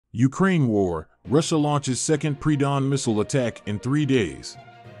Ukraine war, Russia launches second pre-dawn missile attack in 3 days.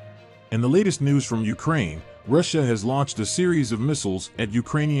 In the latest news from Ukraine, Russia has launched a series of missiles at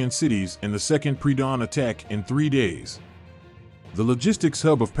Ukrainian cities in the second pre-dawn attack in 3 days. The logistics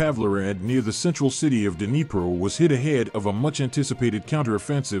hub of Pavlohrad near the central city of Dnipro was hit ahead of a much-anticipated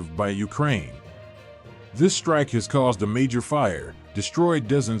counteroffensive by Ukraine. This strike has caused a major fire, destroyed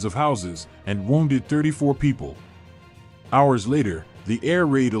dozens of houses, and wounded 34 people. Hours later, the air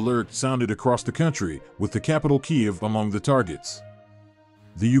raid alert sounded across the country, with the capital Kyiv among the targets.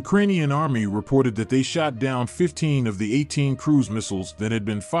 The Ukrainian army reported that they shot down 15 of the 18 cruise missiles that had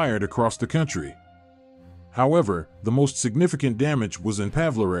been fired across the country. However, the most significant damage was in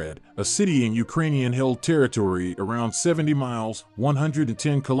Pavlohrad, a city in Ukrainian-held territory around 70 miles,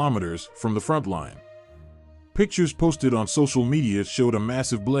 110 kilometers from the front line. Pictures posted on social media showed a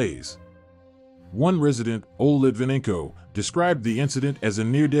massive blaze. One resident, Oleg Litvinenko, described the incident as a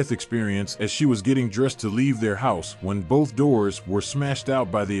near-death experience as she was getting dressed to leave their house when both doors were smashed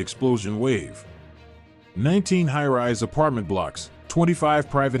out by the explosion wave. 19 high-rise apartment blocks, 25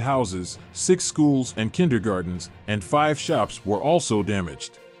 private houses, 6 schools and kindergartens, and 5 shops were also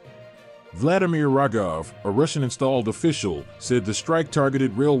damaged. Vladimir Rogov, a Russian-installed official, said the strike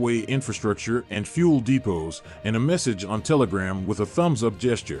targeted railway infrastructure and fuel depots in a message on Telegram with a thumbs-up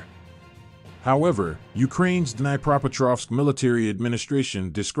gesture. However, Ukraine's Dnipropetrovsk military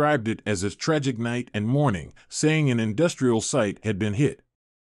administration described it as a tragic night and morning, saying an industrial site had been hit.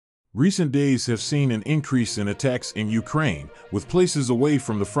 Recent days have seen an increase in attacks in Ukraine, with places away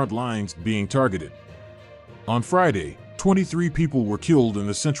from the front lines being targeted. On Friday, 23 people were killed in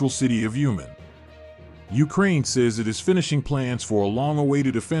the central city of Uman. Ukraine says it is finishing plans for a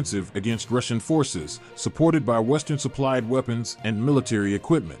long-awaited offensive against Russian forces, supported by Western-supplied weapons and military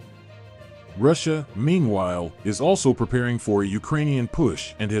equipment. Russia, meanwhile, is also preparing for a Ukrainian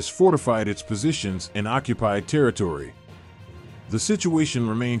push and has fortified its positions in occupied territory. The situation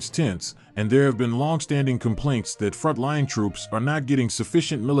remains tense, and there have been long-standing complaints that frontline troops are not getting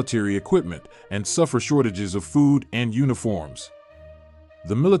sufficient military equipment and suffer shortages of food and uniforms.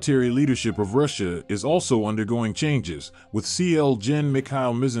 The military leadership of Russia is also undergoing changes, with CL Gen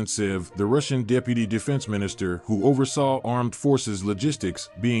Mikhail Mizantsev, the Russian deputy defense minister who oversaw armed forces logistics,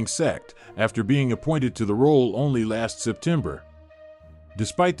 being sacked after being appointed to the role only last September.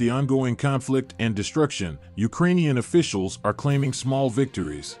 Despite the ongoing conflict and destruction, Ukrainian officials are claiming small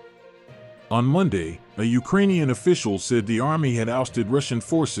victories. On Monday, a Ukrainian official said the army had ousted Russian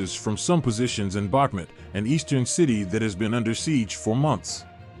forces from some positions in Bakhmut, an eastern city that has been under siege for months.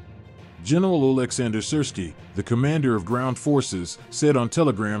 General Alexander Syrsky, the commander of ground forces, said on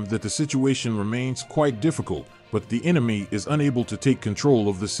Telegram that the situation remains quite difficult, but the enemy is unable to take control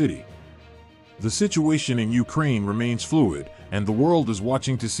of the city. The situation in Ukraine remains fluid, and the world is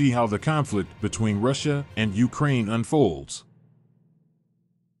watching to see how the conflict between Russia and Ukraine unfolds.